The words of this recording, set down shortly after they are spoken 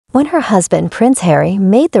When her husband, Prince Harry,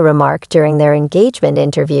 made the remark during their engagement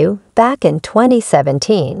interview back in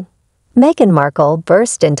 2017, Meghan Markle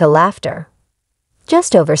burst into laughter.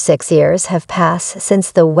 Just over 6 years have passed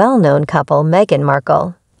since the well-known couple Meghan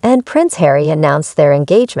Markle and Prince Harry announced their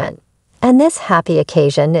engagement, and this happy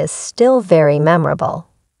occasion is still very memorable.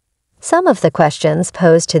 Some of the questions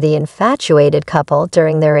posed to the infatuated couple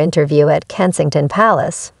during their interview at Kensington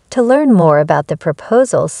Palace to learn more about the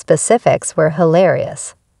proposal's specifics were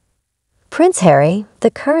hilarious. Prince Harry, the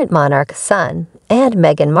current monarch's son, and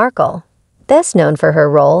Meghan Markle, best known for her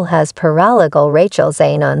role as paralegal Rachel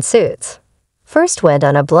Zane on Suits, first went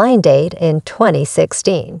on a blind date in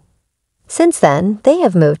 2016. Since then, they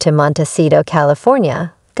have moved to Montecito,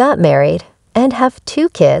 California, got married, and have 2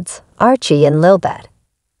 kids, Archie and Lilbet.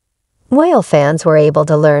 Royal fans were able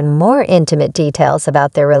to learn more intimate details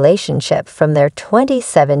about their relationship from their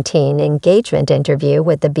 2017 engagement interview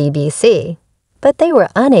with the BBC, but they were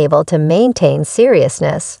unable to maintain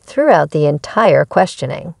seriousness throughout the entire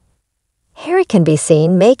questioning. Harry can be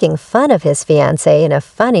seen making fun of his fiancée in a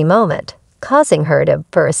funny moment, causing her to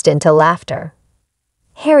burst into laughter.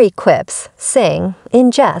 Harry quips, saying, in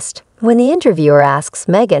jest, when the interviewer asks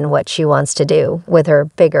Meghan what she wants to do with her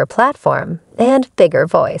bigger platform and bigger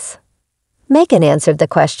voice. Meghan answered the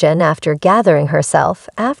question after gathering herself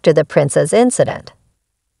after the prince's incident.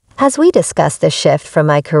 As we discuss the shift from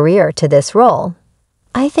my career to this role,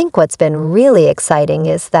 I think what's been really exciting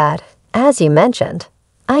is that, as you mentioned,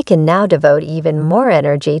 I can now devote even more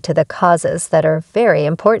energy to the causes that are very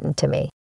important to me.